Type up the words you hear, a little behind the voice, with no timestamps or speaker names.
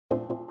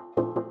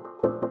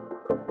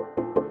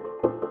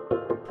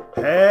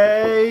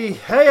Hey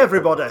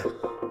everybody.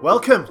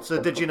 Welcome to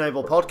the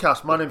DigiEnable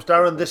podcast. My name's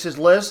Darren, this is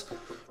Liz.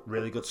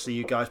 Really good to see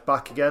you guys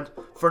back again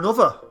for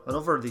another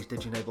of these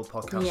DigiEnable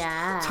podcasts.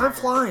 Yeah. Time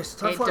flies.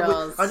 It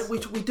does. We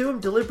do them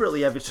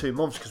deliberately every 2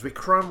 months because we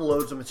cram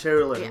loads of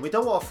material in and we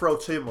don't want to throw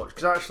too much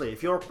because actually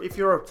if you're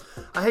a,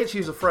 I hate to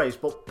use the phrase,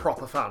 but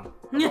proper fan of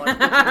like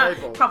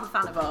DigiEnable. Proper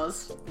fan of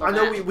us. I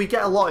know we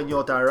get a lot in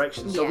your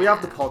direction. So we Yeah.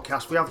 have the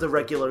podcast, we have the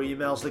regular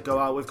emails that go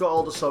out, we've got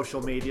all the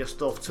social media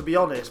stuff. To be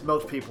honest,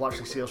 most people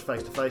actually see us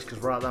face to face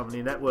because we're at that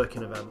many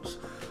networking events.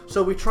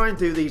 So we try and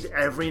do these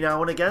every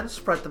now and again,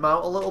 spread them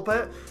out a little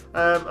bit.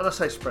 And I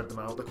say spread them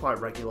out, they're quite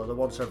regular, they're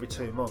once every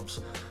 2 months.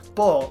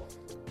 But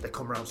they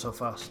come around so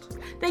fast.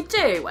 They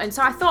do, and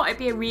so I thought it'd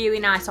be a really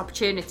nice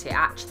opportunity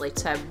actually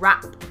to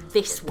wrap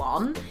this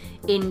one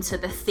into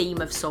the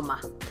theme of summer.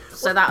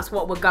 So that's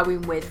what we're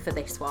going with for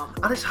this one.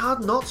 And it's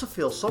hard not to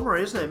feel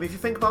summery, isn't it? I mean, if you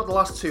think about the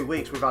last 2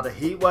 weeks, we've had a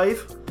heat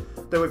wave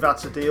that we've had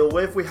to deal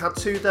with. We had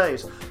 2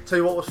 days. Tell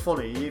you what was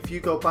funny, if you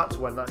go back to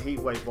when that heat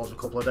wave was a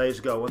couple of days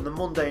ago, and the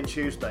Monday and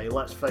Tuesday,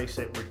 let's face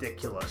it,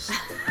 ridiculous.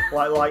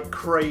 like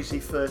crazy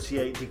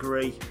 38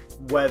 degree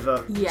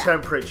weather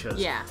temperatures.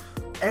 Yeah.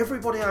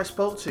 Everybody I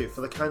spoke to for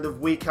the kind of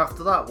week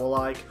after that were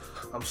like,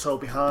 I'm so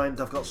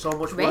behind, I've got so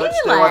much work Really?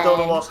 to do, I don't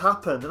know what's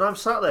happened. And I'm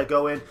sat there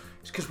going,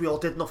 it's because we all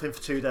did nothing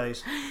for 2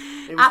 days.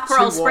 It was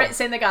Aperol too warm.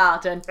 spritz in the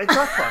garden.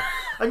 Exactly.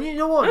 And you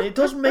know what? It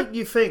does make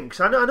you think.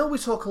 I know we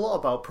talk a lot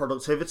about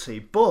productivity,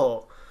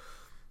 but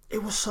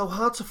it was so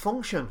hard to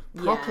function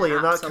properly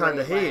in that kind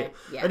of heat.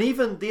 Yeah. And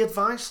even the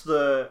advice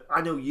that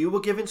I know you were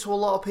giving to a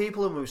lot of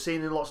people and we've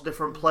seen in lots of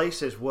different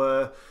places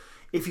where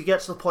if you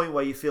get to the point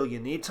where you feel you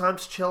need time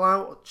to chill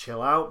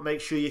out, make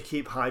sure you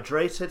keep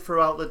hydrated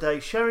throughout the day,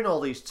 sharing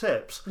all these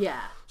tips. Yeah.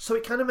 So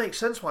it kind of makes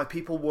sense why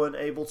people weren't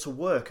able to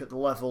work at the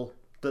level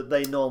that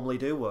they normally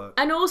do work.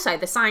 And also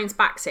the science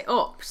backs it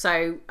up.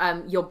 So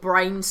your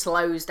brain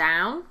slows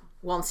down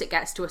once it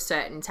gets to a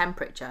certain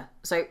temperature.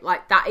 So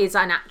like that is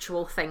an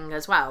actual thing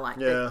as well. Like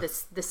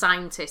the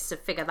scientists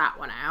have figured that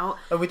one out.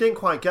 And we didn't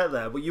quite get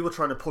there, but you were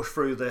trying to push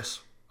through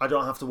this I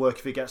don't have to work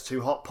if it ggets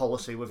too hot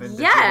policy within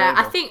DigiEnable. Yeah,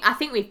 I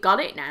think we've got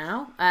it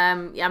now. I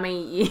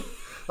mean,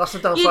 that's the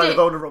downside of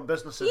owner-run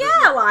businesses.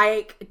 Yeah,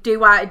 like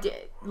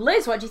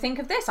Liz, what do you think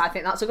of this? I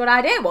think that's a good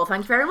idea. Well,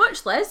 thank you very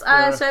much, Liz.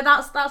 So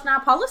that's now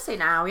policy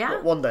now. Yeah.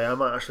 But one day I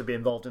might actually be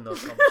involved in those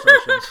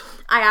conversations.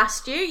 I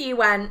asked you, you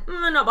went,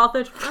 not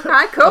bothered.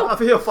 Okay, cool. I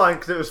feel fine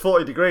because it was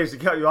 40 degrees.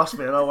 You asked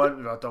me, and I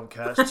went, I don't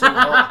care. It's too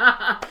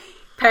hot.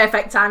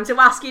 Perfect time to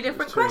ask you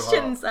different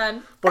questions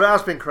then. But it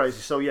has been crazy.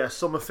 So yes,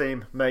 summer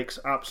theme makes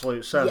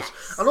absolute sense.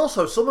 Yes. And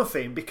also summer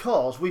theme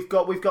because we've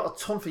got a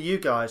ton for you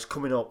guys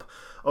coming up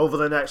over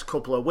the next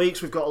couple of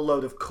weeks. We've got a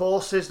load of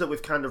courses that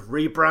we've kind of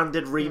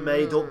rebranded,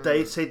 remade,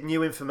 updated,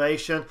 new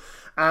information.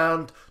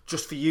 And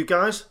just for you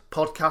guys,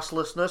 podcast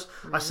listeners,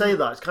 I say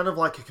that, it's kind of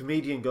like a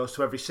comedian goes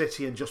to every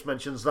city and just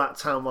mentions that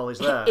town while he's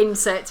there.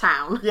 Insert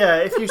town. Yeah,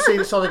 if you see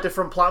this on a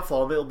different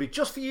platform, it'll be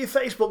just for you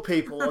Facebook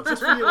people or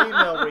just for your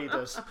email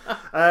readers.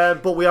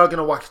 But we are going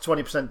to whack a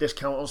 20%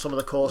 discount on some of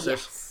the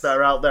courses that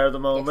are out there at the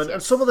moment. Yes.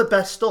 And some of the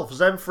best stuff,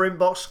 Zen for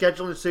Inbox,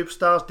 Scheduling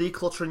Superstars,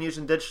 Decluttering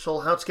Using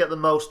Digital, how to get the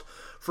most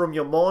from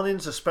your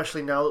mornings,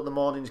 especially now that the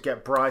mornings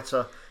get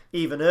brighter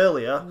even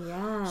earlier.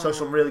 Yeah. So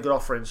some really good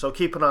offerings. So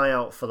keep an eye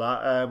out for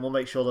that. We'll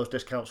make sure those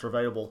discounts are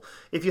available.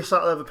 If you're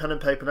sat there with a pen and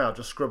paper now,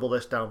 just scribble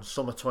this down.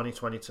 Summer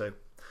 2022.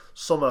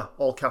 Summer,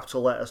 all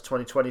capital letters,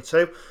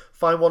 2022.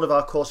 Find one of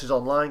our courses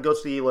online. Go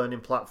to the e-learning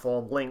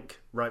platform.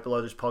 Link right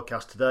below this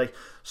podcast today.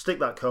 Stick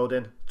that code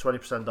in.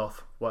 20%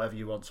 off whatever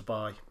you want to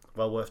buy.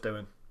 Well worth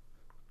doing.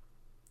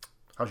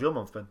 How's your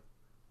month been?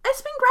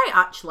 It's been great,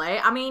 actually.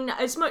 I mean,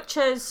 as much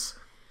as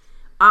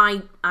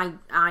I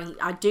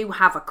do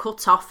have a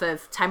cut-off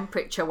of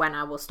temperature when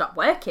I will stop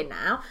working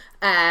now.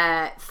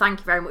 Thank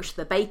you very much to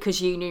the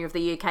Bakers Union of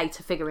the UK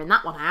to figuring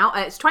that one out.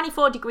 It's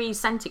 24 degrees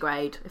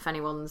centigrade, if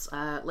anyone's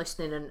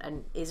listening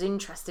and is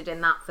interested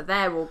in that for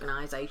their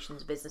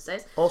organisations,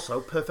 businesses.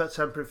 Also, perfect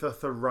temperature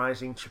for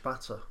rising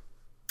ciabatta.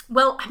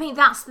 Well, I mean,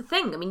 that's the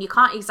thing. I mean, you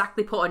can't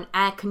exactly put an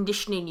air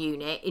conditioning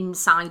unit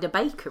inside a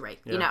bakery.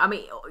 Yeah.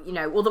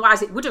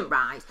 Otherwise it wouldn't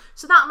rise.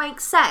 So that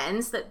makes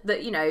sense that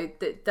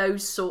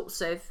those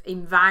sorts of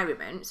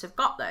environments have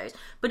got those.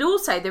 But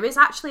also there is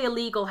actually a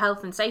legal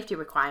health and safety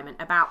requirement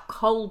about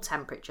cold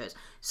temperatures.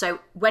 So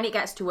when it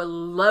gets to a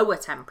lower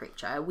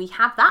temperature, we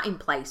have that in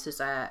place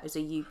as a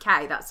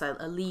UK. That's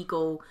a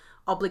legal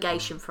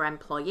obligation for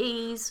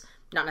employees.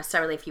 Not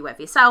necessarily if you work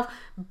for yourself,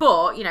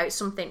 but, it's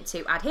something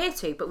to adhere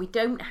to. But we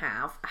don't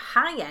have a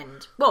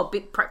high-end,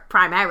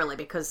 primarily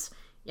because,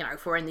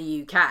 if we're in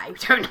the UK, we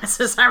don't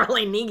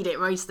necessarily need it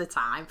most of the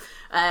time.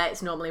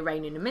 It's normally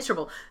raining and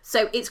miserable.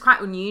 So it's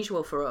quite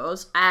unusual for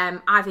us.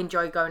 I've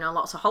enjoyed going on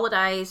lots of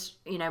holidays,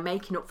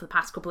 making up for the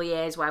past couple of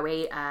years where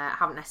we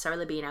haven't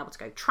necessarily been able to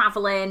go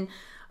travelling.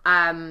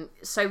 I've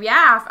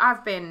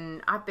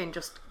been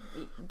just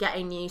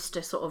getting used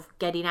to sort of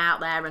getting out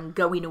there and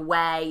going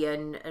away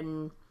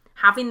and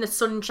having the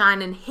sunshine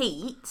and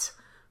heat,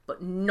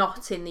 but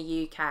not in the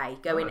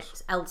UK. Going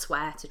Nice.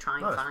 elsewhere to try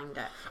and Nice. find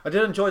it. I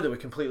did enjoy that we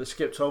completely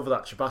skipped over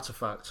that ciabatta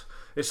fact.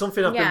 It's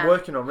something I've Yeah. been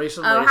working on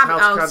recently. Oh, is how to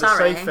have you? kind Oh, of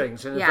say sorry.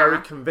 things in a Yeah.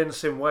 very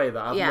convincing way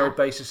that have Yeah. no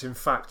basis in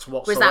fact Was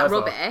whatsoever. that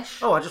rubbish?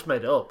 Oh, I just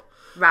made it up.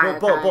 Right,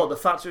 But, okay. but the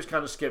fact it was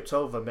kind of skipped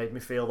over made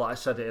me feel that I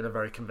said it in a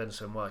very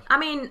convincing way. I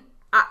mean,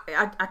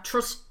 I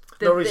trust.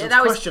 No reason to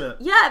question it.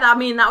 Yeah, I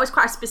mean, that was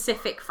quite a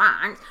specific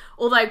fact.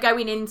 Although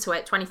going into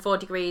it, 24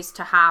 degrees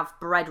to have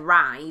bread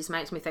rise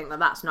makes me think that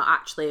that's not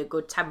actually a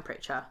good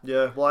temperature.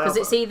 Yeah, well, Because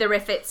it's either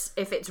if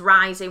it's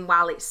rising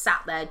while it's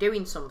sat there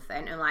doing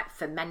something and like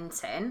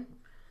fermenting,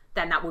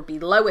 then that would be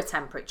lower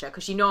temperature.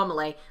 Because you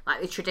normally,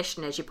 like the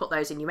tradition is, you put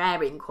those in your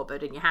airing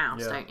cupboard in your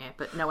house, don't you?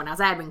 But no one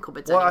has airing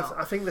cupboards Well, anymore.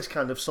 I think this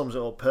kind of sums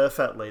it up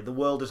perfectly. The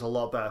world is a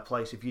lot better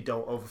place if you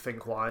don't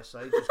overthink what I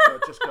say.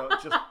 Just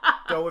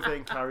go with it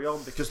and carry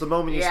on. Because the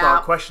moment you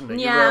start questioning,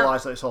 you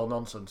realise that it's all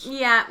nonsense.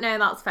 Yeah, no,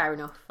 that's fair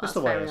enough. It's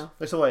the way it is.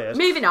 It's the way it is.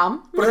 Moving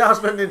on. But it has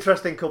been an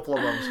interesting couple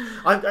of months.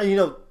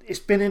 It's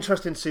been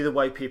interesting to see the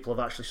way people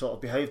have actually sort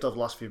of behaved over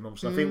the last few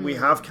months. And I think we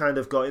have kind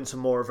of got into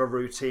more of a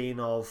routine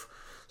of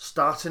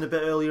starting a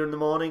bit earlier in the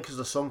morning because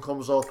the sun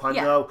comes up. I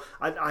know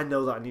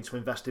that I need to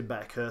invest in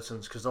better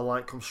curtains because the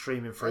light comes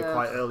streaming through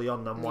quite early on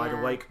and I'm wide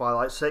awake by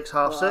like 6,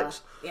 half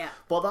 6. Yeah.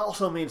 But that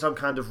also means I'm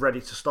kind of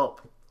ready to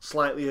stop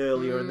slightly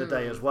earlier in the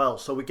day as well.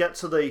 So we get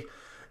to the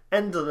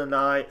end of the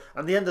night,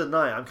 and the end of the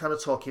night I'm kind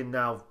of talking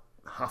now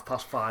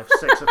 5:30,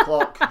 6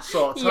 o'clock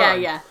sort of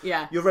time.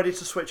 Yeah. You're ready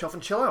to switch off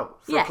and chill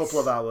out for a couple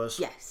of hours.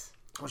 Yes.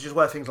 Which is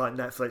where things like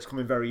Netflix come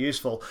in very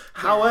useful.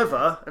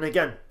 However, and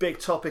again, big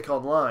topic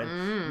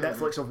online,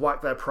 Netflix have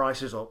whacked their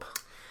prices up.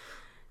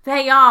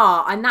 They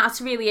are, and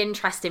that's really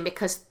interesting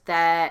because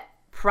their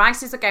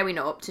prices are going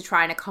up to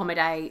try and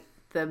accommodate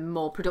the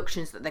more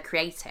productions that they're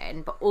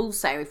creating. But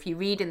also, if you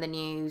read in the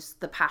news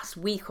the past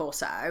week or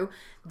so,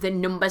 the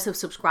numbers of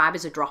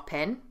subscribers are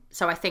dropping.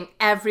 So I think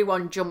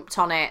everyone jumped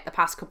on it the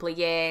past couple of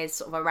years,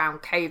 sort of around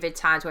COVID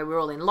times where we were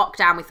all in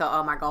lockdown. We thought,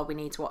 oh my God, we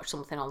need to watch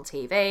something on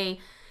TV.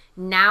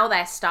 Now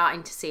they're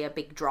starting to see a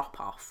big drop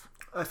off.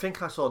 I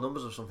think I saw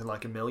numbers of something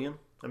like a million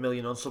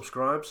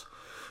unsubscribes.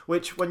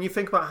 Which, when you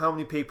think about how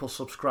many people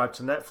subscribe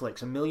to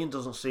Netflix, 1 million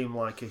doesn't seem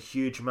like a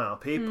huge amount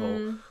of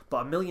people. But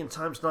 1 million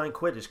times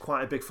 £9 is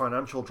quite a big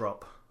financial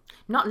drop.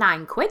 Not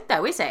 £9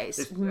 though, is it?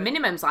 It's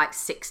minimum's like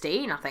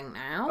 16, I think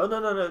now. Oh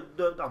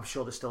no! I'm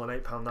sure there's still an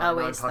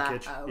 £8.99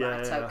 package. Oh, yeah,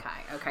 right, yeah.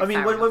 Okay. I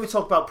mean, fair when we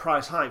talk about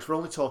price hikes, we're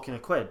only talking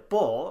 £1,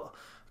 but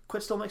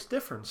 £1 still makes a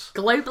difference.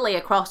 Globally,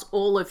 across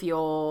all of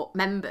your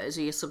members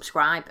or your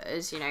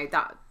subscribers,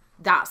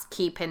 that's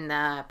keeping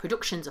the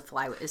productions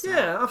afloat, isn't it?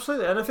 Yeah,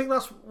 absolutely. And I think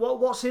that's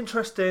what's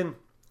interesting.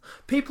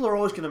 People are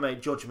always going to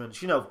make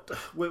judgments.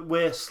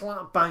 We're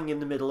slap bang in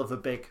the middle of a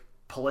big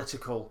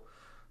political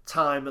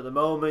time at the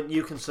moment.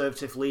 New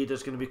Conservative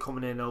leaders going to be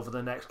coming in over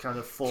the next kind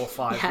of 4 or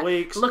 5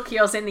 weeks. Lucky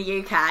us in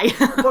the UK.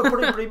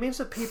 but it means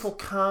that people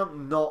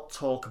can't not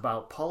talk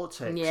about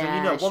politics. Yeah,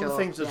 and one of the sure,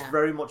 things that's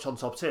very much on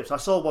top tips. I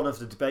saw one of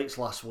the debates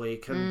last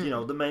week, and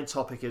the main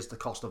topic is the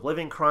cost of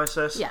living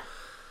crisis. Yeah.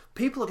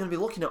 People are going to be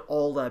looking at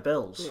all their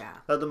bills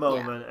at the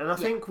moment. And I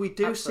think we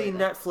do see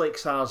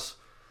Netflix as,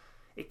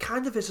 it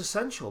kind of is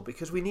essential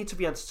because we need to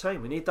be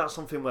entertained. We need that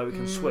something where we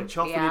can switch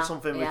off. We need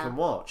something we can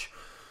watch.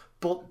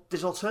 But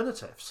there's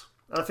alternatives.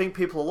 And I think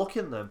people are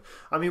looking at them.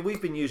 I mean,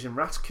 we've been using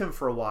Ratican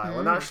for a while.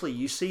 And actually,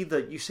 you see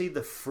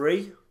the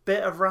free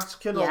bit of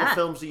Ratican, all the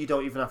films that you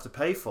don't even have to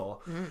pay for.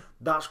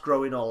 That's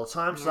growing all the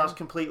time. So that's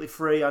completely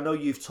free. I know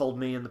you've told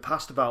me in the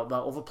past about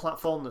that other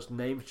platform that's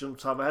named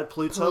jumped out of my head,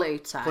 Pluto.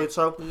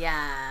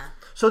 Yeah.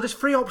 So there's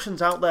free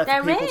options out there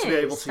for people to be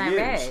able to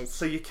there use. is.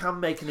 So you can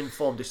make an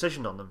informed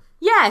decision on them.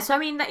 Yeah, so I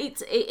mean,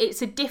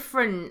 it's a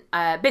different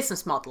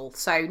business model.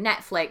 So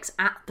Netflix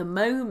at the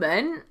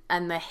moment,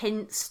 and the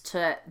hints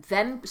to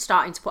them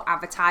starting to put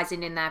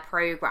advertising in their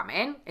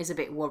programming is a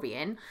bit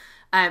worrying.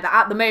 But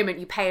at the moment,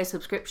 you pay a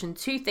subscription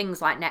to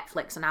things like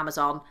Netflix and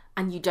Amazon,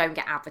 and you don't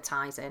get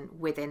advertising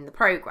within the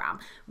program.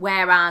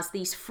 Whereas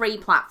these free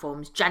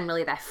platforms,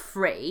 generally they're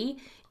free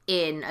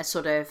in a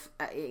sort of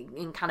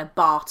in kind of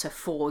barter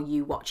for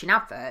you watching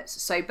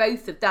adverts. So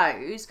both of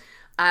those,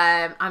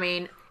 I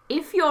mean,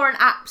 if you're an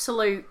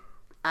absolute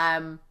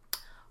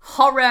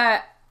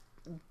horror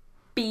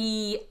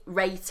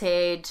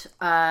B-rated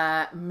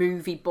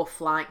movie buff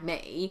like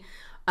me,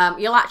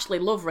 you'll actually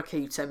love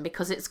Rakuten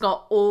because it's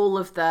got all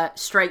of the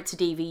straight to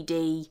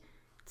DVD,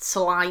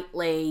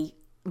 slightly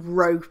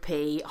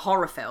ropey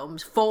horror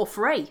films for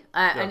free.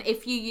 And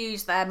if you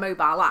use their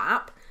mobile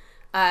app,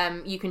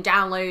 you can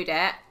download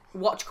it,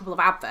 watch a couple of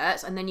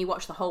adverts, and then you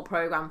watch the whole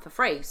program for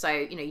free. So,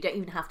 you don't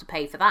even have to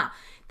pay for that.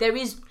 There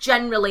is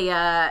generally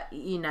a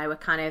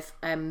kind of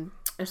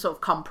a sort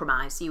of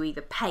compromise. You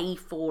either pay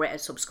for it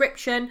as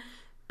subscription,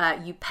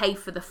 you pay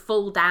for the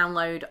full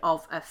download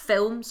of a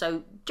film.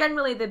 So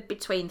generally they're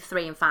between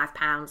 £3 and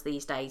 £5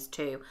 these days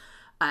to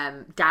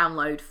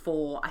download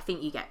for, I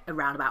think you get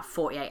around about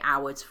 48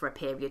 hours for a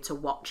period to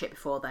watch it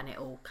before then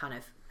it'll kind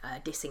of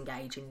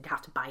disengage and you'd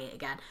have to buy it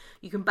again.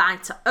 You can buy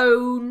to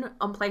own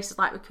on places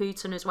like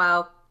Rakuten as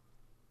well.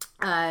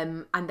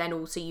 And then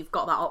also you've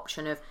got that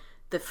option of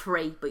the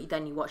free, but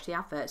then you watch the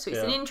advert. So it's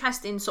an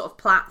interesting sort of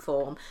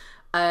platform.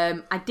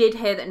 I did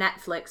hear that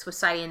Netflix was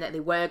saying that they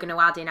were going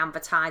to add in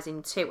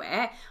advertising to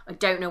it. I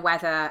don't know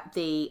whether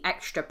the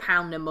extra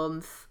 £1 a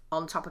month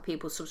on top of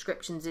people's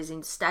subscriptions is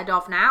instead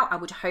of now. I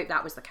would hope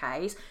that was the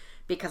case,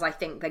 because I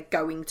think they're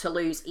going to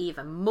lose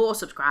even more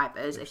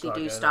subscribers if they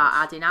do start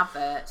adding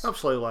adverts.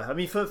 Absolutely. I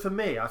mean, for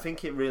me, I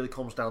think it really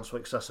comes down to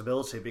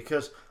accessibility,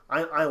 because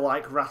I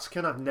like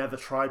Ratkin. I've never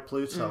tried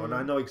Pluto, and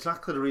I know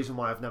exactly the reason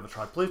why I've never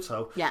tried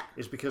Pluto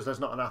is because there's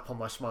not an app on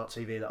my smart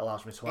TV that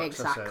allows me to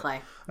access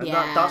it. And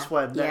that's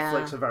where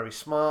Netflix are very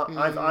smart.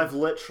 I've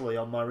literally,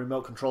 on my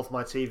remote control for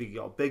my TV,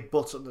 got a big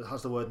button that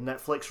has the word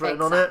Netflix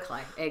written on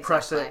it.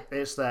 Press it,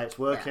 it's there, it's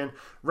working.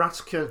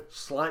 Ratkin,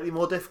 slightly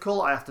more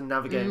difficult. I have to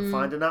navigate and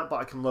find an app,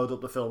 but I can load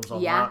up the films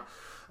on that.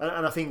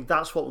 And I think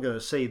that's what we're going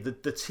to see. The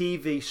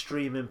TV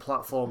streaming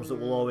platforms that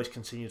will always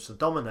continue to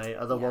dominate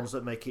are the ones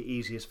that make it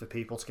easiest for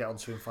people to get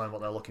onto and find what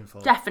they're looking for.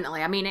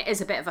 Definitely. I mean, it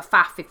is a bit of a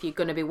faff if you're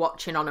going to be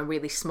watching on a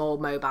really small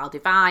mobile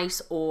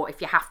device, or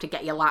if you have to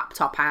get your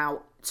laptop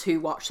out to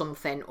watch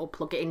something or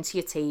plug it into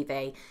your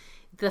TV.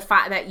 The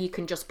fact that you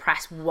can just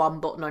press one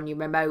button on your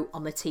remote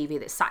on the TV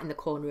that's sat in the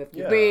corner of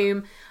your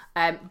room.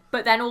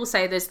 But then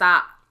also there's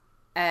that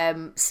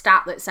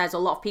stat that says a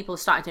lot of people are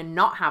starting to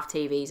not have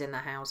TVs in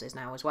their houses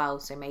now as well,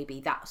 so maybe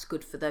that's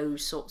good for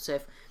those sorts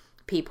of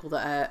people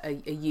that are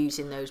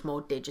using those more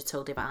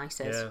digital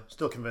devices.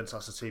 Still convinced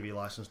that's a TV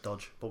licence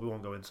dodge, but we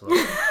won't go into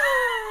that.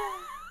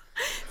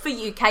 For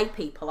UK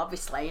people,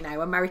 obviously,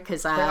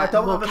 America's I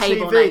don't more have a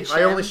cable TV. nation.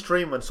 I only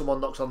stream when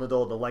someone knocks on the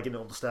door, they're legging it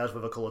up the stairs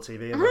with a colour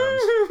TV in their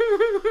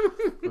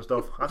hands and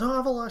stuff. I don't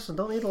have a licence,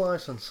 don't need a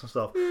licence and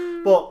stuff.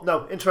 But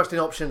no, interesting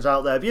options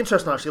out there. It'd be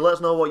interesting, actually. Let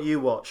us know what you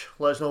watch.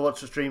 Let us know what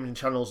streaming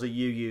channels that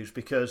you use,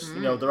 because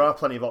there are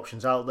plenty of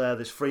options out there.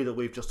 There's free that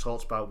we've just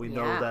talked about. We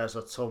know there's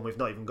a ton. We've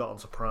not even got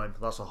onto Prime.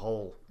 That's a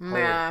whole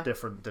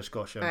different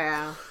discussion.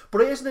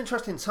 But it is an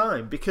interesting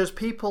time, because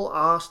people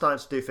are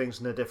starting to do things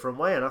in a different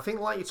way. And I think,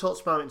 like you talked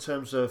about in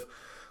terms of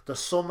the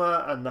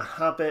summer and the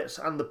habits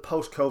and the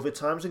post-COVID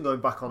times and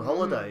going back on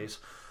holidays,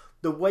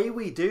 the way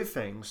we do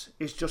things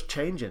is just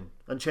changing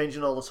and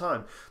changing all the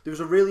time. There was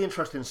a really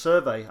interesting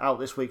survey out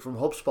this week from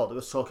HubSpot that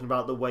was talking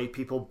about the way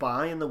people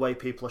buy and the way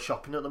people are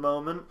shopping at the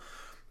moment.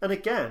 And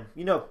again,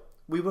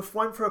 we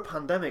went through a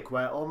pandemic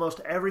where almost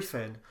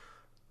everything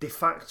de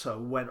facto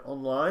went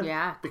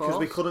online because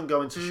we couldn't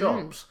go into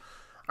shops.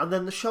 And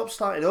then the shops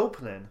started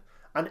opening,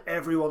 and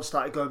everyone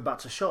started going back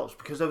to shops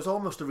because there was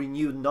almost a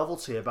renewed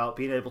novelty about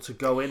being able to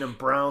go in and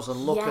browse and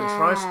look and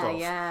try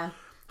stuff.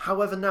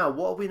 However, now,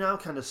 what are we now,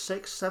 kind of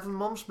 6-7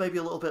 months, maybe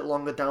a little bit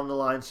longer down the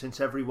line since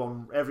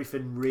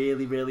everything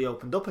really, really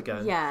opened up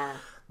again?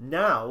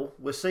 Now,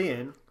 we're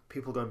seeing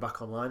people going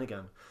back online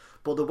again.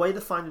 But the way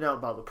they're finding out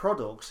about the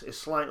products is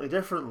slightly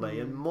differently,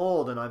 and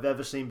more than I've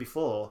ever seen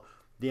before,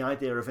 the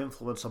idea of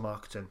influencer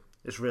marketing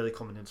is really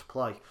coming into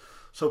play.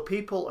 So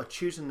people are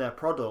choosing their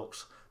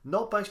products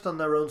not based on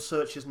their own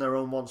searches and their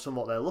own wants and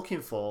what they're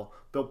looking for,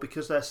 but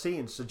because they're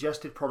seeing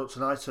suggested products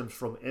and items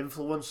from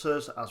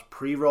influencers as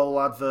pre-roll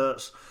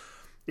adverts.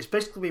 It's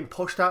basically being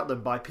pushed at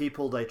them by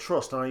people they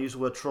trust, and I use the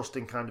word trust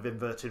in kind of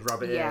inverted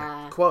rabbit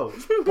ear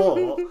quotes,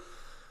 but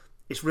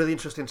it's really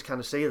interesting to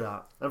kind of see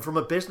that. And from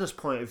a business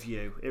point of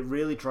view, it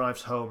really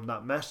drives home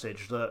that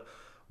message that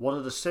one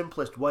of the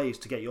simplest ways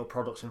to get your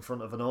products in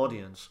front of an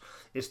audience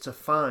is to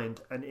find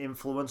an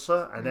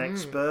influencer, an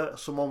expert,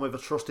 someone with a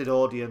trusted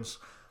audience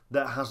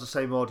that has the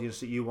same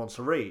audience that you want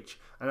to reach,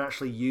 and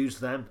actually use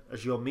them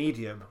as your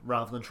medium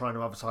rather than trying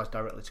to advertise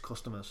directly to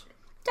customers.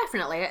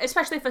 Definitely,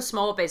 especially for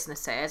small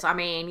businesses. I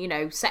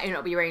mean, setting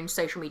up your own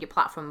social media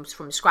platforms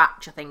from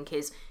scratch, I think,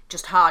 is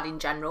just hard in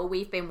general.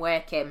 We've been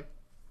working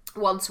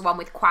one-to-one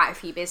with quite a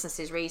few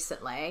businesses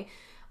recently,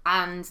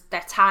 and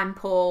they're time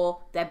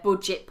poor, they're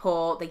budget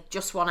poor, they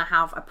just want to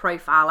have a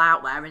profile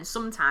out there, and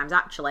sometimes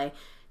actually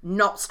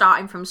not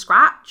starting from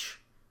scratch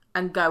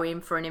and going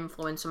for an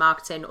influencer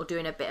marketing or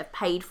doing a bit of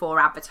paid for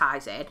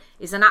advertising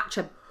is an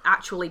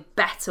actually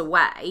better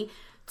way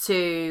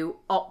to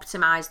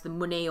optimise the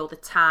money or the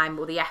time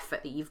or the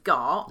effort that you've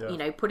got.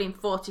 Putting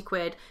 40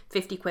 quid,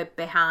 50 quid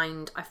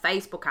behind a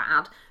Facebook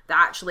ad that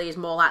actually is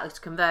more likely to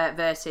convert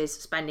versus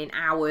spending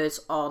hours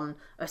on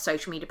a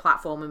social media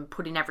platform and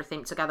putting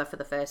everything together for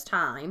the first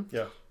time.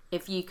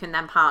 If you can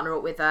then partner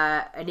up with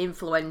an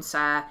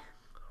influencer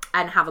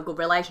and have a good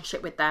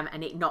relationship with them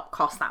and it not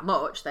cost that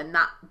much, then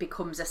that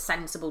becomes a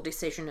sensible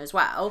decision as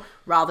well,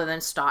 rather than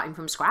starting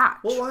from scratch.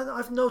 Well,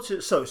 I've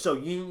noticed, so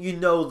you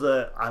know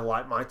that I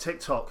like my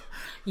TikTok.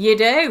 You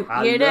do,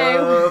 I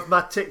love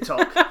my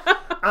TikTok.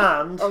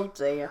 And oh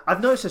dear,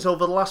 I've noticed this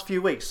over the last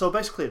few weeks. So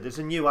basically there's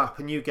a new app,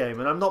 a new game,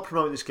 and I'm not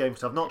promoting this game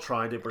because I've not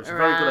tried it, but it's a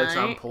very good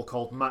example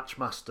called Match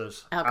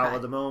Masters out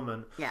at the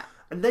moment.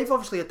 And they've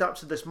obviously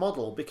adapted this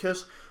model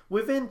because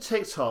within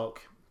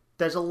TikTok,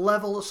 there's a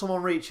level that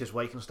someone reaches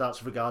where you can start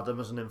to regard them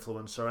as an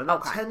influencer, and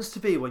that tends to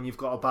be when you've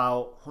got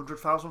about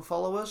 100,000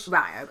 followers.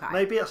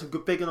 Maybe that's a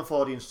good, big enough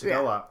audience to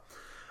go at.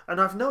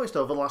 And I've noticed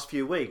over the last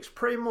few weeks,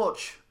 pretty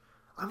much,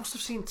 I must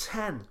have seen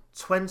 10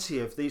 20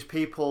 of these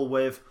people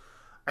with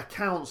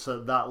accounts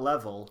at that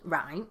level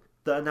Right.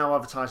 that are now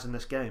advertising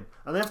this game.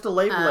 And they have to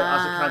label it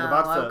as a kind of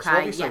advert. Okay. So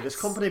obviously Yes.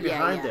 this company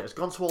behind Yeah. it has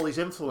gone to all these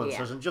influencers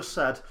Yeah. and just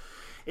said,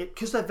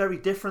 because they're very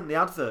different, the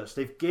adverts,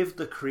 they've give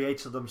the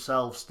creator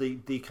themselves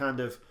the kind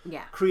of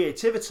Yeah.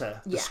 creativity,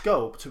 the Yeah.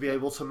 scope to be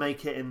able to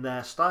make it in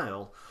their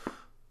style.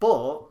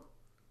 But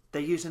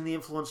they're using the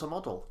influencer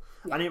model.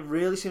 Yeah. And it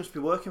really seems to be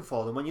working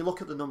for them. When you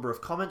look at the number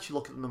of comments, you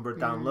look at the number of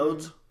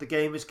downloads the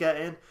game is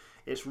getting,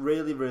 it's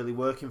really, really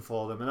working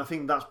for them. And I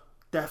think that's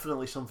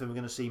definitely something we're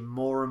going to see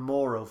more and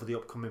more over the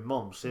upcoming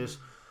months is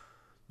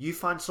you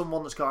find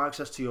someone that's got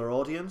access to your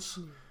audience,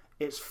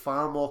 it's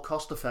far more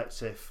cost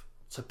effective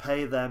to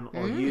pay them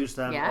or use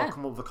them or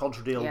come up with a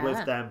contra deal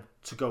with them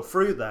to go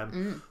through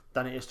them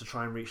than it is to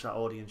try and reach that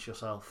audience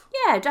yourself.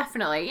 Yeah,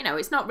 definitely. You know,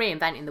 it's not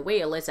reinventing the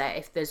wheel, is it?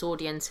 If there's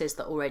audiences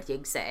that already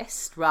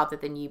exist, rather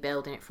than you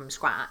building it from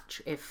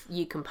scratch, if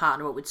you can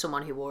partner up with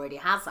someone who already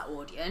has that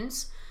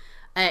audience,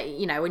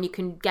 you know, and you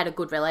can get a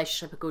good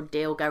relationship, a good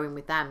deal going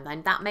with them,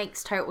 then that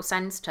makes total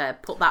sense to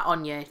put that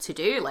on your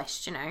to-do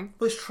list, you know.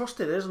 Well, it's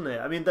trusted, isn't it?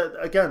 I mean,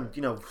 again,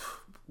 you know,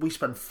 we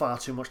spend far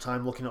too much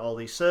time looking at all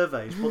these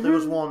surveys, but there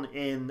was one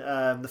in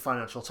the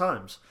Financial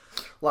Times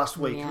last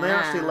week, and they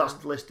actually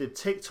listed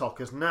TikTok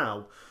as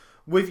now,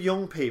 with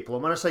young people,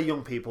 and when I say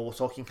young people, we're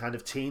talking kind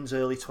of teens,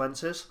 early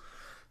 20s,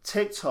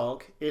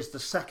 TikTok is the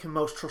second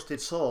most trusted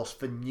source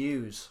for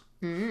news.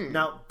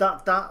 Now,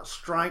 that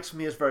strikes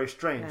me as very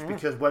strange,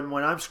 because when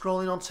I'm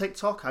scrolling on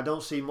TikTok, I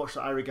don't see much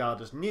that I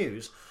regard as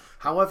news.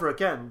 However,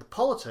 again, the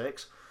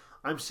politics,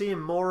 I'm seeing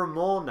more and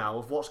more now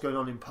of what's going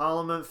on in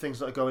Parliament, things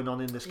that are going on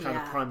in this kind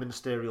of prime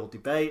ministerial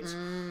debates,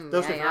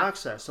 those different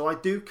access. So I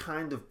do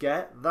kind of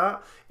get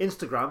that.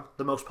 Instagram,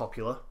 the most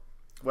popular,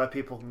 where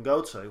people can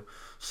go to.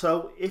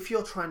 So if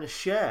you're trying to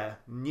share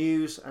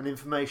news and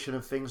information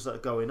and things that are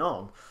going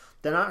on,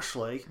 then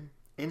actually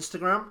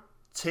Instagram,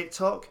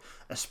 TikTok,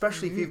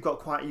 especially if you've got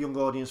quite a young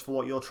audience for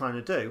what you're trying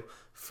to do,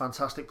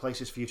 fantastic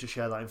places for you to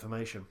share that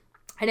information.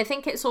 And I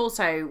think it's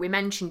also, we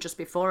mentioned just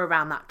before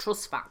around that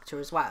trust factor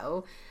as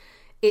well,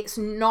 it's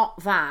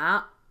not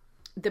that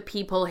the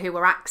people who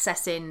are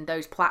accessing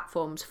those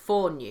platforms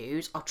for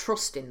news are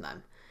trusting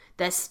them.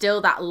 There's still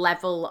that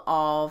level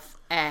of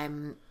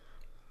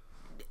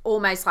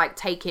almost like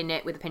taking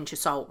it with a pinch of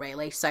salt,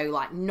 really. So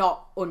like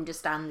not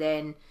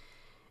understanding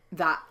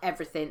that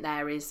everything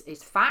there is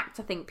fact.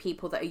 I think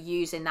people that are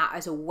using that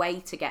as a way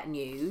to get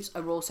news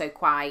are also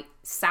quite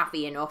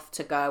savvy enough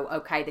to go,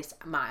 okay, this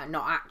might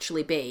not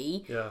actually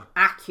be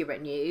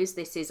accurate news.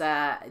 This is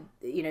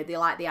they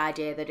like the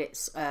idea that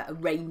it's a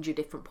range of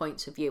different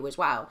points of view as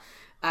well.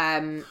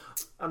 And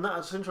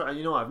that's interesting.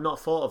 You know, I've not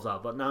thought of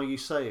that, but now you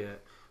say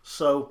it.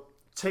 So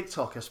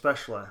TikTok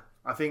especially,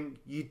 I think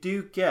you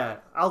do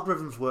get...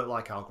 Algorithms work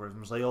like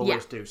algorithms. They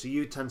always do. So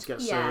you tend to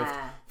get served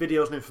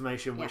videos and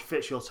information which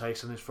fits your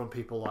taste and is from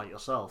people like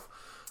yourself.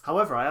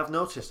 However, I have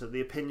noticed that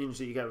the opinions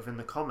that you get within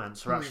the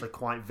comments are actually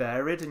quite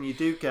varied, and you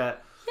do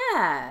get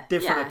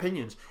different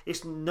opinions.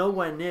 It's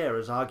nowhere near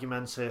as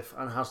argumentative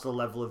and has the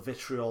level of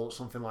vitriol that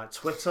something like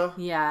Twitter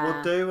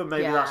would do, and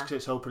maybe that's because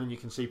it's open and you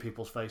can see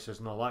people's faces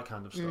and all that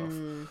kind of stuff.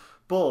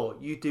 But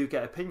you do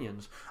get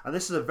opinions. And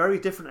this is a very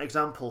different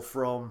example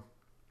from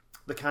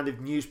the kind of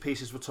news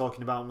pieces we're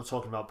talking about when we're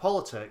talking about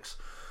politics.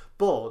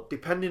 But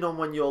depending on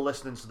when you're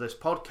listening to this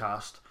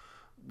podcast,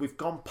 we've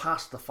gone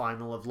past the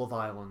final of Love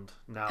Island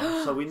now.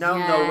 So we now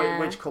know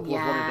which couple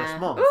have won it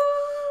this month.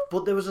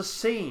 But there was a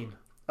scene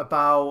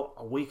about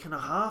a week and a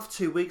half,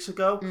 2 weeks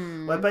ago,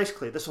 where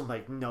basically, this will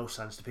make no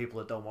sense to people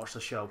that don't watch the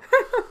show.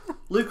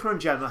 Luca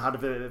and Gemma had a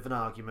bit of an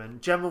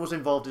argument. Gemma was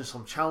involved in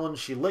some challenge.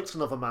 She licked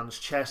another man's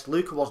chest.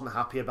 Luca wasn't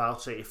happy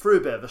about it. He threw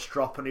a bit of a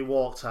strop and he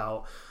walked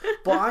out.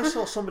 But I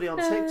saw somebody on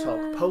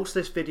TikTok post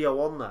this video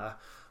on there.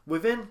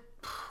 Within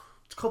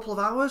a couple of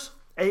hours,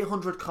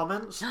 800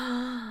 comments.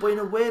 But in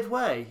a weird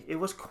way, it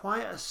was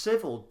quite a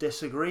civil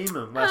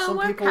disagreement where some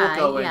people were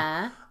going,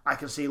 I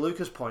can see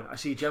Luca's point. I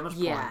see Gemma's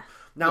point.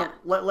 Now,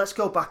 let's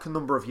go back a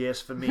number of years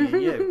for me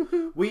and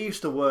you. We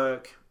used to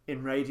work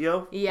in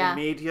radio, in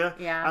media,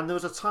 and there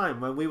was a time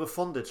when we were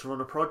funded to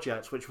run a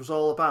project which was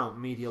all about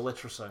media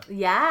literacy.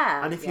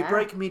 And if you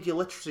break media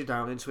literacy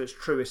down into its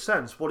truest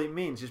sense, what it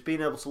means is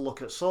being able to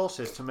look at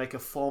sources to make a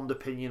formed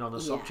opinion on a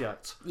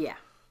subject.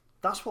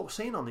 That's what we're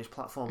seeing on these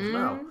platforms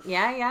now.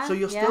 So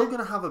you're still going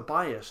to have a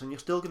bias, and you're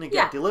still going to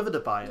get delivered a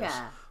bias.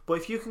 But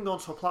if you can go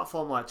onto a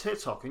platform like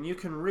TikTok and you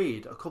can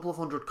read a couple of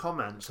hundred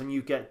comments and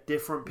you get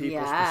different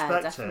people's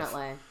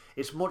perspective,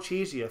 it's much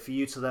easier for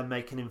you to then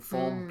make an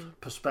informed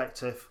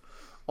perspective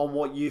on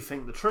what you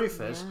think the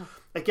truth is.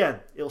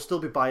 Again, it'll still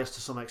be biased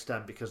to some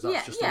extent because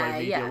that's just the way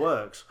media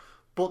works.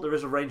 But there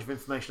is a range of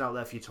information out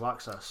there for you to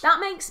access. That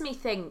makes me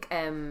think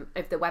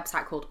of the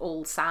website called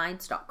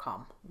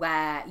allsides.com,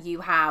 where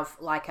you have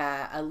like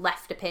a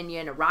left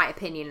opinion, a right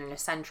opinion, and a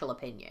central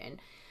opinion,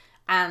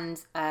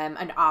 and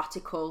an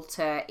article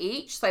to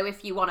each. So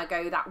if you want to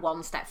go that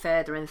one step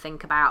further and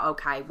think about,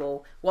 okay,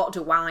 well, what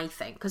do I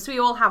think? Because we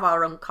all have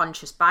our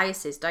unconscious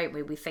biases, don't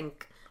we? We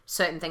think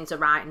certain things are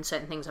right and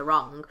certain things are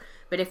wrong.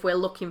 But if we're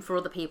looking for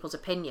other people's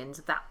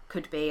opinions, that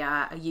could be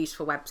a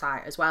useful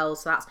website as well.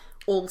 So that's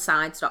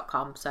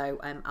allsides.com. So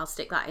I'll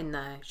stick that in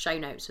the show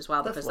notes as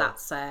well, because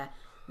that's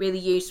really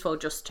useful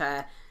just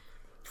to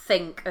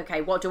think,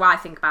 okay, what do I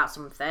think about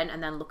something?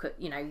 And then look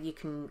at, you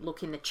can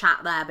look in the chat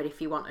there, but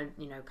if you want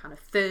a, kind of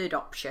third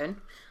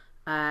option,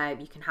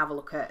 you can have a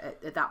look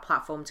at that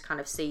platform to kind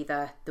of see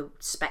the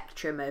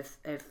spectrum of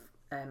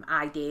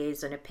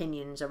ideas and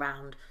opinions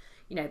around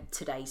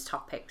today's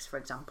topics, for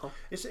example.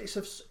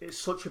 It's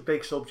such a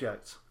big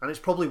subject, and it's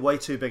probably way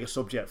too big a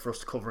subject for us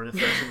to cover in a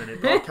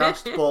 30-minute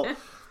podcast, but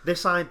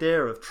this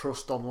idea of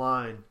trust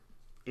online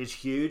is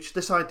huge.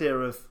 This idea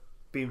of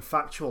being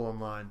factual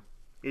online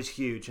is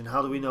huge, and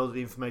how do we know that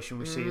the information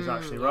we see is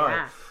actually right?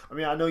 Yeah. I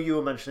mean, I know you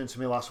were mentioning to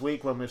me last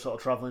week when we were sort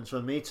of travelling to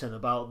a meeting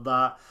about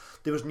that.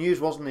 There was news,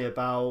 wasn't there,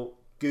 about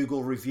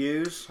Google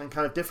reviews and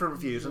kind of different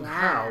reviews, and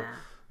how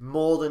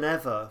more than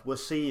ever we're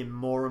seeing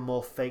more and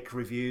more fake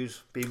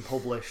reviews being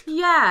published.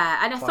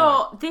 Yeah, and I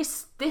thought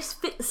this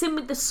fits in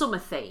with the summer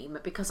theme,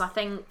 because I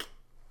think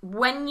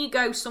when you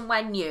go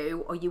somewhere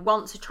new or you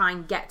want to try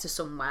and get to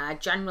somewhere,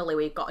 generally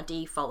we've got a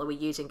default that we're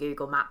using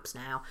Google Maps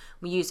now.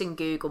 We're using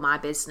Google My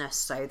Business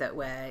so that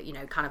we're,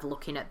 kind of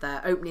looking at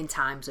the opening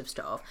times of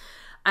stuff.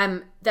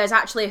 There's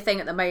actually a thing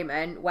at the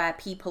moment where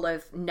people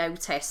have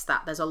noticed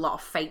that there's a lot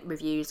of fake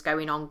reviews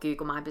going on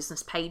Google My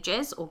Business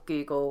pages or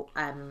Google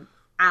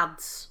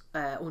ads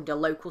under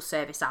local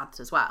service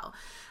ads as well.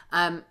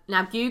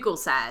 Now Google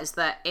says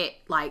that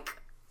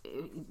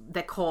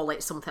they call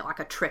it something like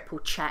a triple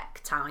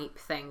check type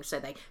thing. So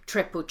they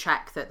triple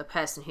check that the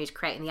person who's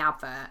creating the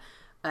advert,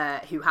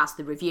 who has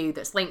the review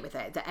that's linked with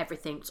it, that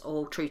everything's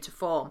all true to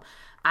form.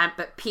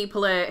 But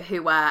people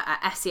who are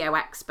SEO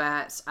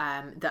experts,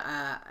 that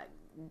are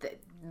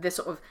the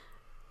sort of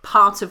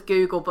part of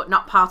Google but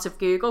not part of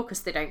Google,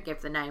 because they don't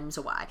give the names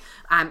away,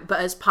 but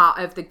as part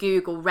of the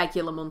Google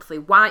regular monthly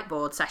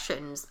whiteboard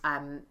sessions,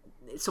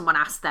 someone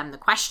asked them the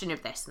question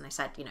of this, and they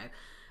said,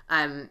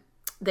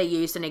 they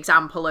used an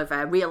example of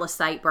a real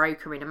estate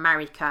broker in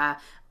America,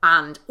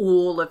 and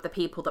all of the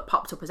people that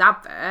popped up as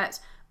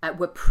adverts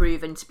were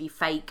proven to be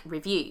fake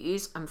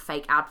reviews and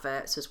fake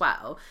adverts as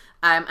well.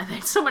 And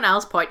then someone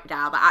else pointed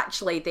out that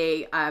actually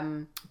the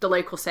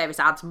local service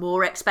ad's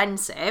more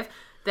expensive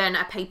than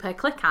a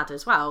pay-per-click ad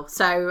as well.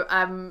 So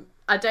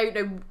I don't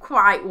know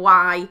quite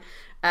why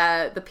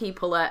the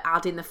people are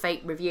adding the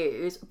fake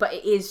reviews, but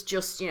it is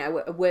just,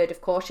 a word of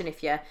caution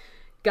if you're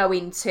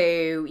going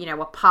to,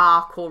 a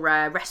park or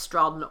a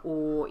restaurant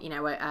or,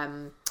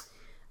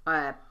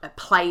 a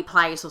play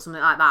place or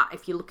something like that.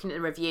 If you're looking at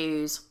the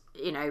reviews,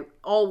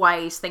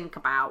 always think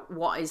about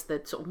what is the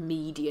sort of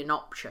median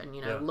option,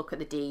 look at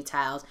the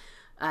details.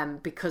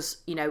 Because,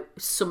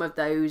 some of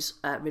those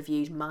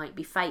reviews might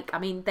be fake. I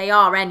mean, they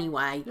are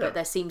anyway, but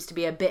there seems to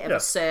be a bit of a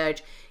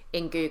surge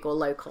in Google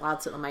local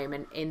ads at the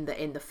moment in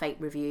the fake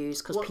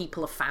reviews, because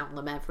people have found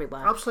them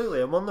everywhere.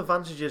 Absolutely, and one of the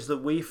advantages that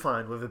we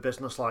find with a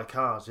business like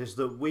ours is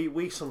that we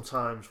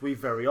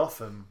very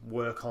often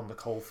work on the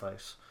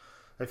coalface,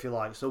 if you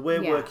like. So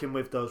we're working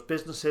with those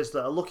businesses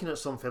that are looking at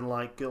something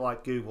like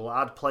Google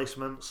ad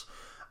placements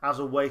as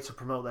a way to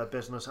promote their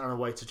business and a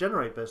way to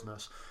generate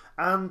business.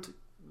 And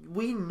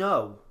we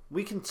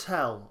can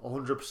tell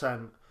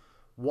 100%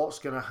 what's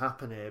going to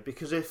happen here,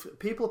 because if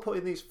people are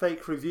putting these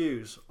fake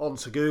reviews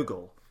onto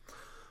Google,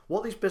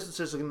 what these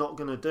businesses are not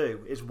going to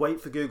do is wait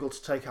for Google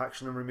to take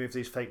action and remove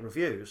these fake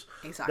reviews.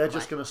 Exactly. They're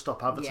just going to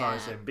stop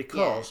advertising,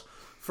 because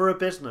for a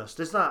business,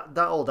 there's that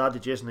old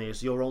adage, isn't it,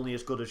 is you're only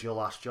as good as your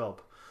last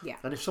job. Yeah.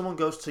 And if someone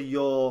goes to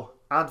your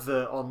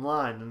advert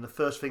online and the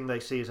first thing they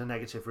see is a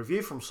negative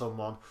review from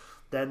someone,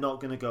 they're not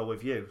going to go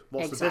with you.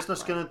 What's the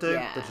business going to do?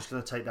 Yeah. They're just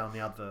going to take down the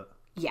advert.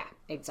 Yeah,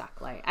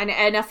 exactly. And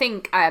I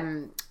think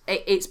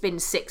it's been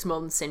 6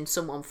 months since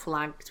someone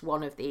flagged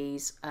one of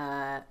these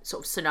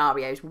sort of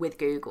scenarios with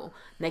Google,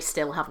 and they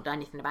still haven't done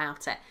anything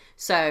about it.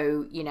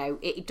 So,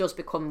 it does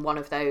become one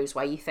of those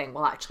where you think,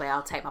 well, actually,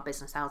 I'll take my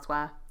business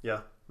elsewhere.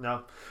 Yeah,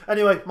 no.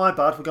 Anyway, my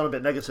bad. We've gone a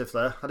bit negative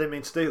there. I didn't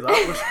mean to do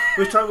that.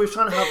 We're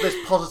trying to have this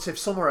positive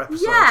summer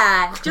episode.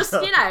 Yeah, just,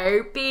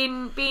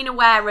 being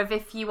aware of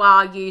if you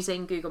are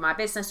using Google My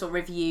Business or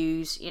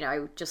reviews,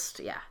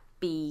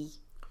 be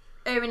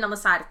erring on the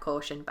side of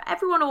caution. But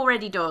everyone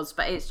already does,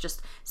 but it's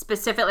just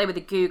specifically with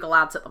the Google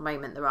ads at the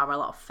moment, there are a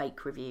lot of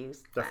fake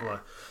reviews. Definitely.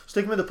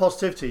 Sticking with the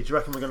positivity, do you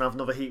reckon we're going to have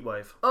another heat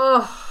wave?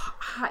 Oh,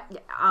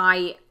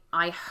 I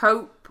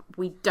hope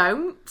we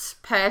don't,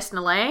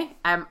 personally.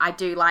 I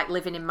do like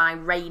living in my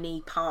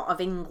rainy part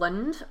of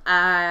England,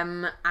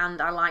 and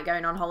I like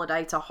going on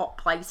holiday to hot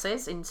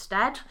places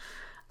instead.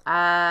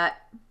 But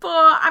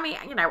I mean,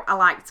 I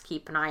like to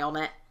keep an eye on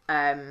it.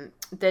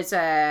 There's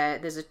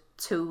a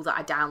tool that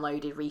I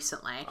downloaded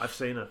recently. I've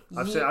seen it.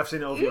 I've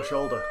seen it over your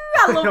shoulder.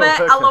 I love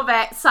it. I love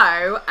it.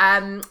 So,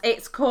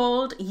 it's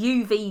called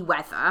UV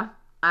Weather,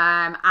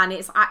 and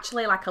it's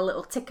actually like a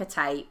little ticker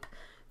tape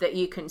that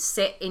you can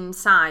sit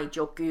inside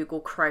your Google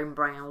Chrome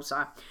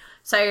browser.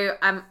 So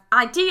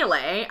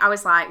ideally, I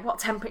was like, what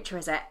temperature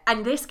is it?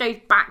 And this goes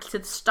back to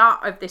the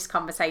start of this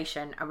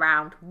conversation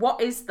around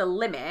what is the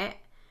limit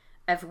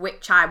of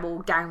which I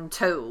will down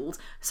tools.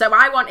 So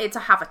I wanted to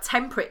have a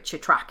temperature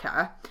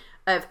tracker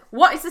of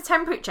what is the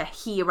temperature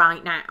here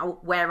right now,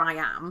 where I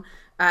am.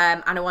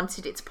 And I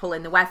wanted it to pull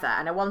in the weather,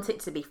 and I want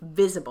it to be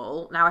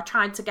visible. Now, I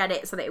tried to get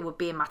it so that it would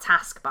be in my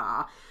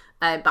taskbar,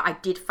 but I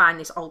did find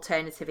this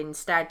alternative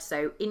instead.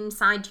 So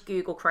inside your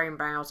Google Chrome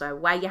browser,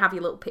 where you have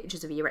your little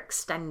pictures of your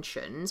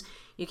extensions,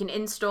 you can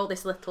install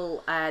this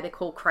little, they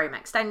call Chrome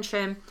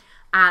extension,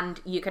 and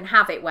you can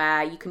have it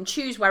where you can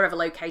choose wherever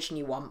location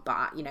you want.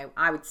 But, you know,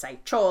 I would say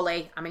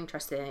Chorley, I'm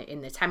interested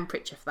in the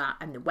temperature for that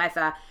and the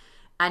weather.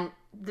 And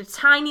the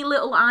tiny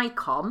little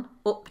icon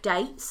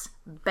updates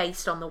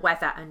based on the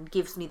weather and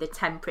gives me the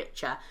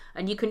temperature.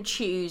 And you can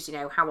choose, you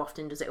know, how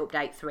often does it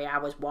update, 3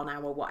 hours, 1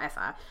 hour,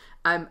 whatever.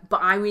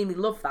 But I really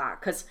love that,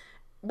 because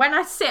when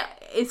I sit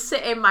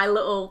in my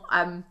little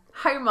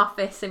home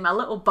office, in my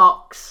little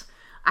box,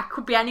 I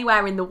could be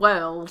anywhere in the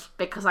world,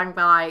 because I'm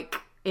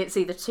like, it's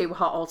either too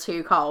hot or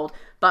too cold.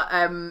 But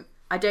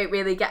I don't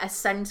really get a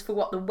sense for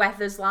what the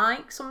weather's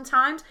like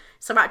sometimes.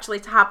 So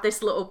actually to have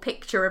this little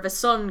picture of a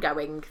sun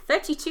going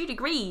 32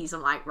 degrees,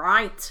 I'm like,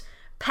 right,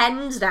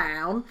 pens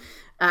down.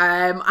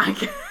 That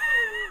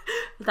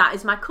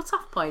is my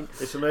cut-off point.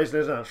 It's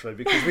amazing, isn't it, actually?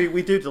 Because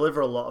we do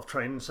deliver a lot of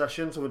training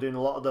sessions, and we're doing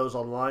a lot of those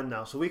online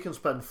now. So we can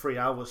spend 3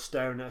 hours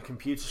staring at a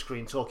computer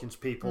screen talking to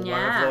people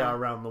wherever they are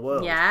around the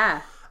world.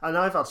 Yeah. And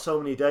I've had so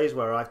many days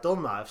where I've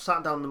done that. I've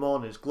sat down in the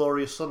morning, it's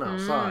glorious sun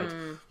outside.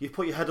 You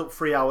put your head up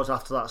 3 hours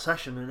after that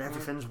session and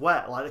everything's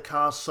wet, like the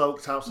car's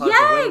soaked outside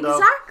the window.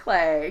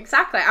 Yeah,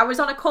 exactly. I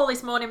was on a call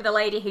this morning with a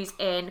lady who's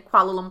in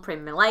Kuala Lumpur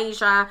in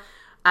Malaysia.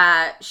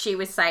 She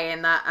was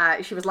saying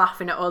that she was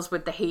laughing at us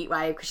with the heat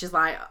wave, because she's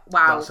like,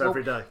 wow. That's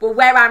every day. Well,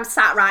 where I'm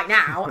sat right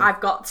now,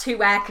 I've got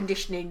 2 air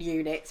conditioning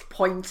units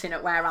pointing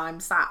at where I'm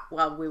sat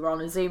while we were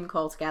on a Zoom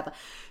call together.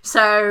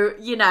 So,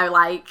 you know,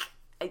 like,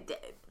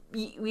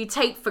 we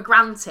take for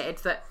granted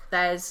that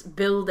there's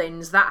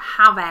buildings that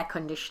have air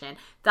conditioning.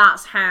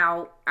 That's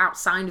how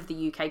outside of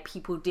the UK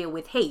people deal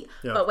with heat.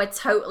 Yeah. But we're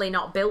totally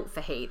not built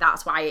for heat.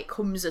 That's why it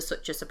comes as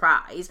such a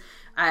surprise.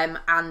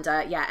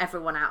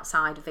 Everyone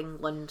outside of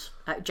England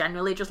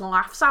generally just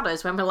laughs at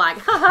us when we're like,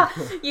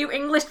 you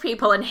English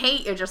people and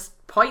heat are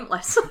just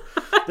pointless.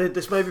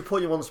 This may be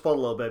putting you on the spot a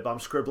little bit, but I'm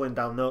scribbling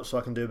down notes so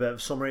I can do a bit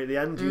of summary at the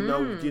end. Do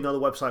you know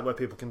the website where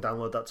people can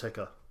download that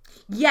ticker?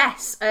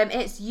 Yes,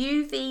 it's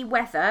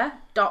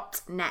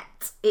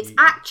uvweather.net. It's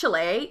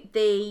actually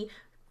the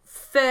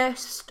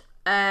first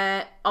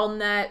on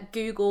the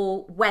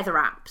Google weather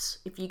apps.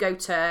 If you go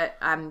to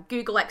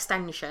Google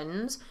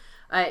extensions,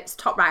 it's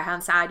top right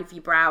hand side of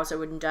your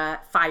browser under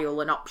file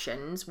and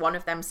options. One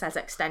of them says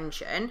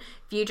extension.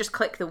 If you just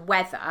click the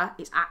weather,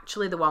 it's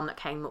actually the one that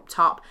came up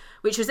top,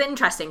 which was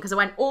interesting because I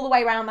went all the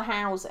way around the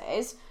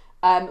houses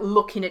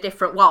looking at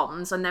different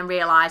ones, and then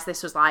realised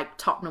this was like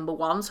top number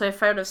 1. So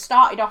if I'd have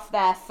started off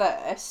there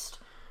first,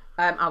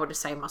 I would have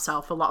saved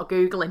myself a lot of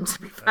Googling,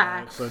 to be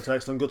fair. Excellent.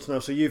 Good to know.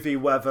 So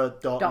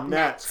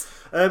uvweather.net.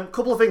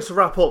 Couple of things to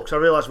wrap up, because I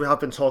realise we have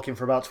been talking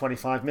for about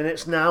 25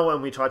 minutes now,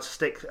 and we tried to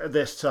stick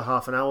this to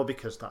half an hour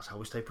because that's how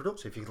we stay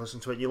productive. You can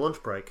listen to it in your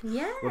lunch break.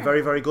 Yeah. We're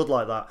very, very good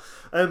like that.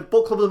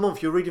 Book Club of the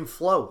Month, you were reading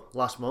Flow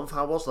last month.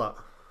 How was that?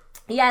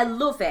 Yeah,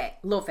 love it.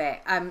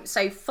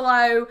 So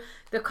flow,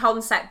 the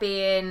concept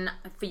being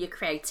for your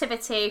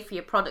creativity, for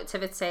your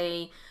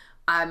productivity,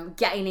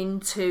 getting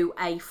into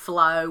a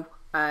flow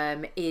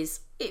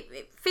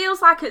it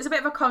feels like it's a bit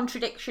of a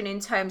contradiction in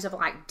terms of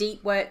like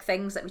deep work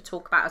things that we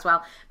talk about as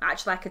well. But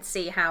actually I could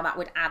see how that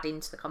would add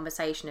into the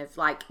conversation of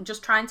like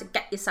just trying to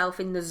get yourself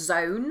in the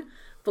zone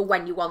for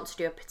when you want to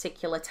do a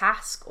particular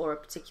task or a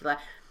particular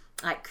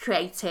like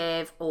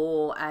creative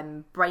or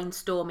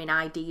brainstorming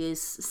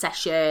ideas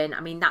session. I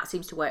mean, that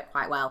seems to work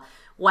quite well,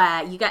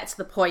 where you get to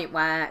the point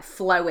where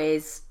flow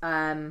is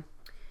where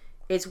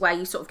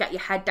you sort of get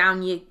your head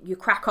down, you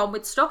crack on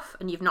with stuff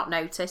and you've not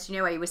noticed, you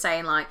know, where you were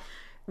saying like,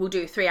 we'll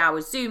do a 3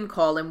 hour Zoom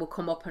call and we'll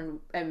come up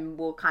and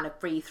we'll kind of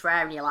breathe through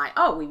air and you're like,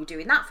 oh, we were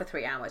doing that for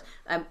 3 hours.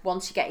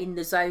 Once you get in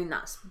the zone,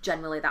 that's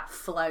generally that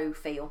flow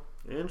feel.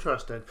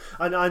 Interesting.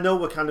 And I know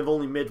we're kind of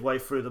only midway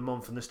through the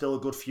month and there's still a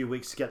good few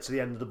weeks to get to the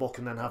end of the book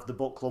and then have the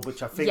book club,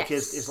 which I think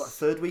is like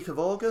 3rd week of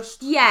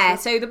August. Yeah,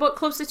 so the book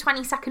club's the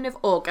 22nd of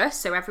August,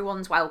 so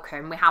everyone's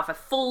welcome. We have a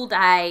full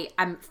day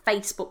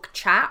Facebook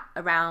chat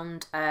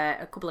around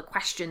a couple of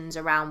questions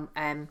around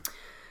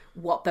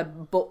what the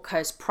book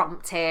has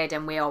prompted,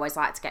 and we always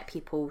like to get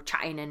people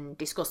chatting and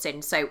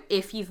discussing. So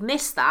if you've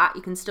missed that,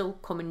 you can still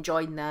come and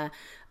join the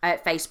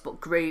Facebook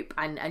group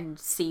and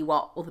see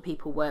what other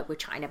people were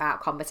chatting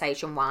about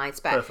conversation wise.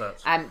 But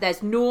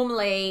there's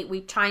normally,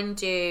 we try and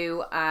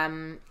do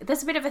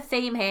there's a bit of a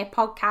theme here: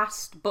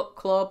 podcast, book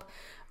club.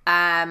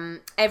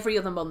 Every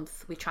other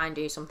month we try and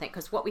do something,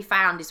 because what we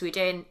found is we're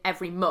doing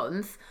every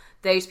month,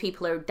 those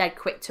people are dead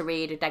quick to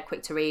read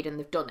and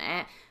they've done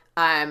it.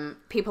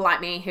 People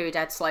like me who are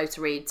dead slow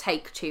to read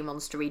take 2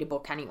 months to read a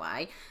book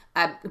anyway.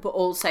 But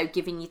also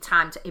giving you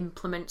time to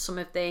implement some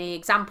of the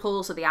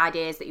examples or the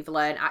ideas that you've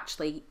learned,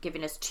 actually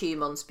giving us 2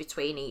 months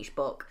between each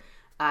book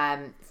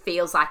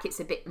feels like it's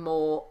a bit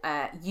more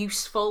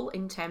useful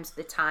in terms of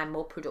the time,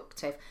 more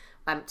productive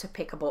to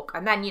pick a book.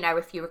 And then,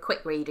 if you're a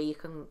quick reader, you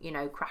can,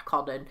 crack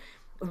on and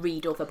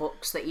read other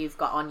books that you've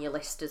got on your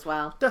list as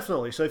well.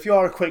 Definitely. So if you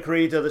are a quick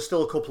reader, there's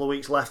still a couple of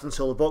weeks left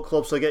until the book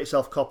club, so get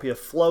yourself a copy of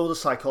Flow, The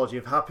Psychology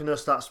of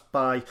Happiness. That's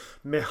by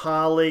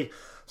Mihaly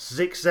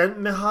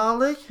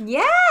Csikszentmihalyi.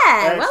 Yeah,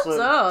 Excellent. Well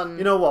done.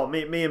 You know what?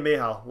 Me and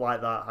Mihal like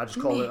that. I just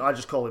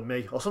call him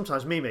me, or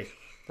sometimes Mimi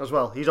as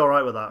well. He's all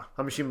right with that.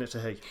 I'm assuming it's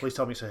a he. Please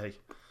tell me it's a he.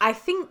 I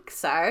think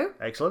so.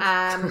 Excellent.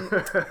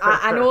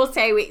 And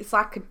also it's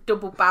like a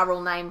double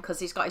barrel name because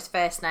he's got his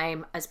first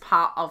name as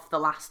part of the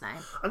last name.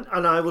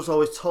 And I was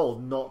always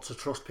told not to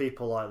trust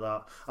people like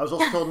that. I was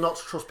also told not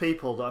to trust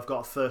people that have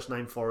got a first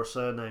name for a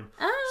surname.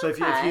 Oh, so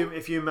okay.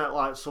 if you met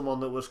like someone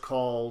that was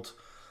called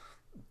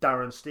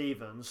Darren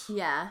Stevens,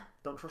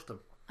 don't trust them.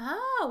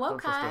 Oh,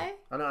 okay.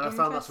 And I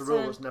found that's a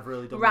rule that's never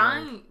really done.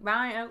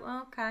 Right.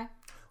 Oh, okay.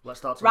 Let's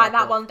start to write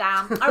that one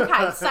down.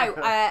 Okay,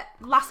 so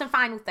last and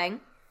final thing.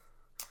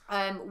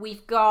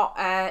 We've got,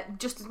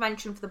 just as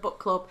mentioned for the book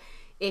club,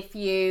 if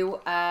you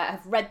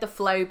have read the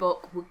Flow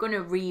book, we're going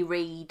to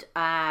reread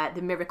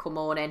The Miracle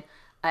Morning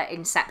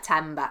in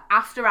September.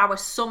 After our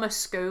summer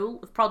school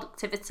of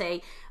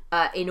productivity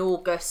in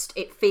August,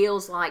 it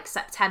feels like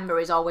September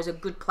is always a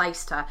good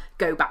place to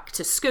go back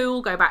to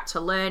school, go back to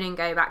learning,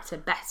 go back to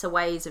better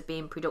ways of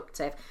being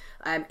productive.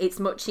 It's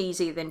much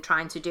easier than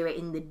trying to do it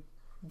in the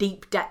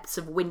deep depths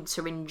of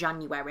winter in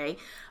January.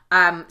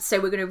 So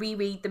we're going to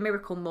reread The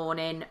Miracle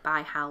Morning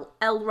by Hal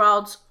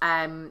Elrod.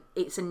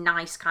 It's a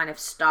nice kind of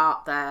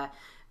start there,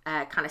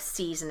 kind of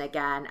season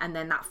again, and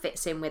then that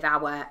fits in with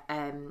our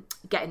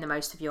getting the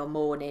most of your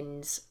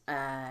mornings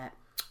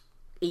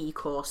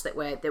e-course that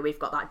we've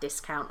got that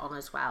discount on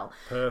as well.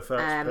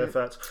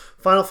 Perfect.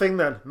 Final thing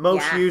then,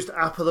 most used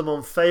app of the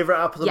month,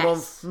 favourite app of the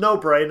month, no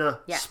brainer,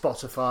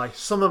 Spotify,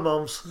 summer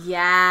months.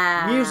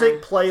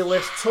 Music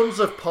playlist,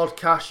 tons of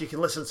podcasts, you can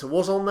listen to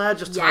us on there,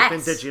 just type in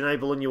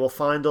DigiEnable and you will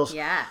find us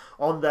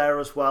on there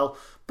as well.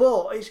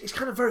 But it's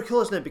kind of very cool,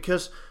 isn't it,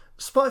 because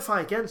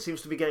Spotify again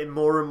seems to be getting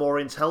more and more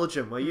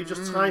intelligent, where you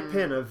just type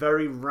in a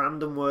very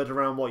random word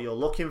around what you're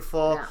looking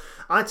for.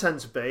 I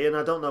tend to be, and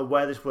I don't know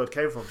where this word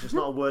came from, it's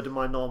not a word in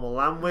my normal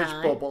language,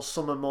 but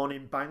summer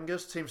morning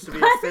bangers seems to be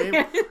a theme.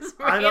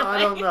 I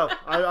don't know.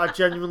 I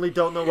genuinely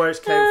don't know where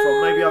it came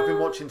from. Maybe I've been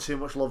watching too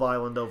much Love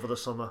Island over the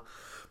summer.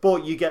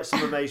 But you get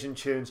some amazing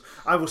tunes.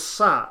 I was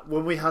sat,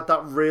 when we had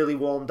that really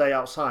warm day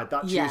outside,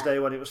 that Tuesday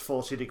when it was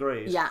 40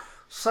 degrees,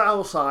 sat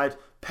outside,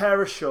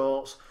 pair of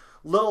shorts,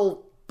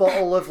 little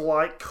bottle of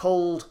like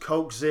cold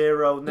Coke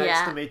Zero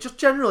next to me, just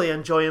generally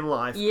enjoying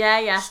life.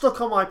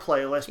 Stuck on my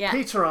playlist,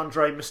 Peter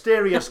Andre,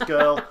 Mysterious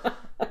Girl.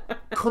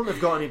 Couldn't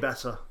have got any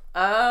better.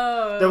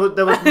 There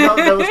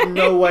was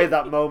no way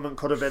that moment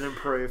could have been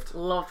improved.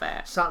 Love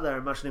it. Sat there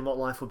imagining what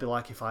life would be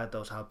like if I had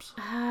those habs.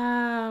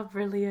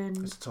 Brilliant.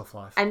 It's a tough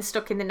life. And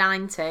stuck in the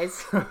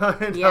 90s.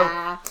 I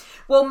know.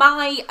 Well,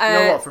 my... you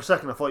know what, for a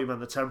second I thought you meant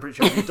the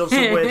temperature. You've done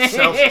some weird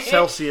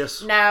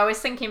Celsius. No, I was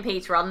thinking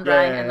Peter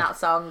Andre and that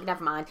song.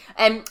 Never mind.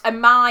 And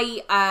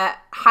my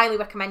highly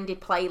recommended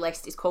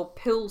playlist is called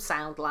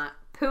Poolside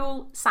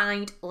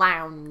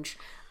Lounge.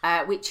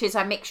 Which is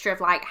a mixture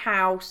of like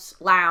house,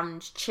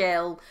 lounge,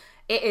 chill.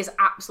 It is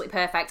absolutely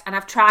perfect. And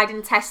I've tried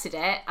and tested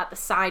it at the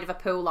side of a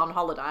pool on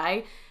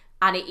holiday,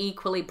 and it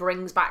equally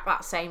brings back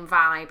that same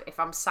vibe if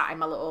I'm sat in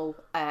my little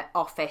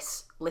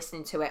office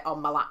listening to it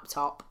on my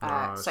laptop.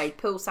 Nice. So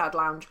Poolside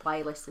Lounge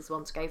playlist is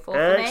one to go for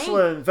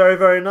Excellent. me. Very,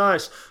 very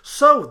nice.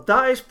 So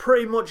that is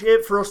pretty much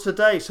it for us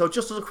today. So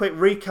just as a quick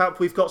recap,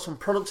 we've got some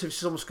Productivity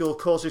Summer School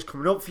courses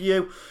coming up for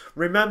you.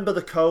 Remember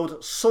the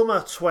code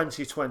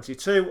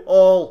SUMMER2022,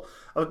 all...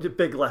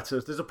 big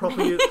letters. There's a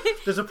proper word.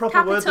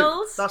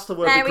 That's the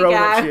word that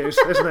grown-ups use,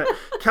 isn't it?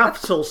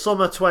 Capital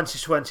Summer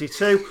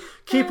 2022.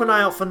 Keep an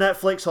eye out for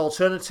Netflix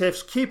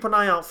alternatives. Keep an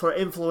eye out for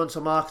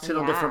influencer marketing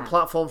on different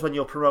platforms when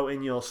you're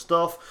promoting your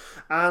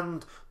stuff.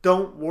 And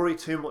don't worry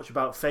too much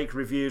about fake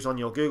reviews on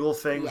your Google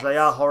things. They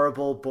are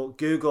horrible, but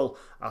Google,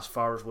 as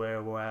far as we're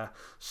aware,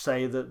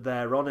 say that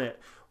they're on it.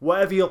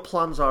 Whatever your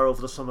plans are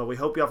over the summer, we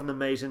hope you have an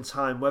amazing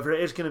time. Whether it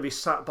is going to be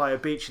sat by a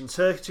beach in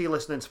Turkey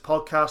listening to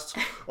podcasts,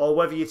 or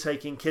whether you're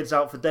taking kids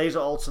out for days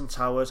at Alton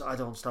Towers, I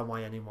don't understand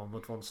why anyone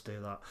would want to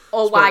do that.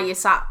 Or why you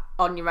sat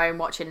on your own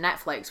watching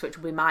Netflix, which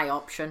would be my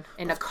option,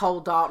 in a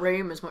cold, dark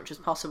room as much as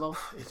possible.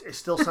 It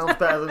still sounds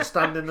better than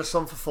standing in the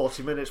sun for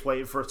 40 minutes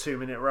waiting for a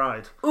 2-minute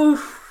ride.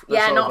 Oof.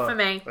 Not for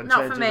me.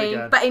 Not for me.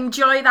 But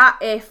enjoy that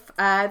if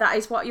that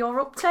is what you're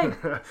up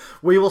to.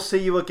 We will see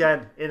you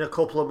again in a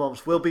couple of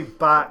months. We'll be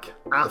back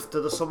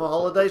after the summer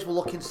holidays. We'll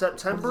look in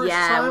September.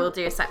 We'll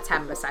do a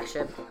September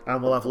session.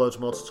 And we'll have loads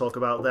more to talk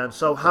about then.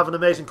 So have an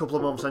amazing couple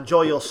of months.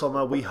 Enjoy your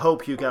summer. We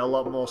hope you get a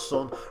lot more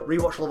sun.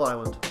 Rewatch Love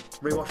Island.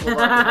 Rewatchable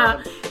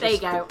back. There you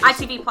go.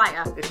 ITV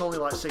Player. It's only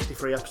like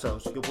 63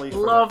 episodes. You'll breeze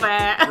through Love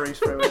it. Breeze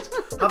through it.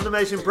 Have an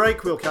amazing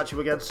break. We'll catch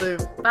you again soon.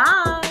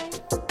 Bye.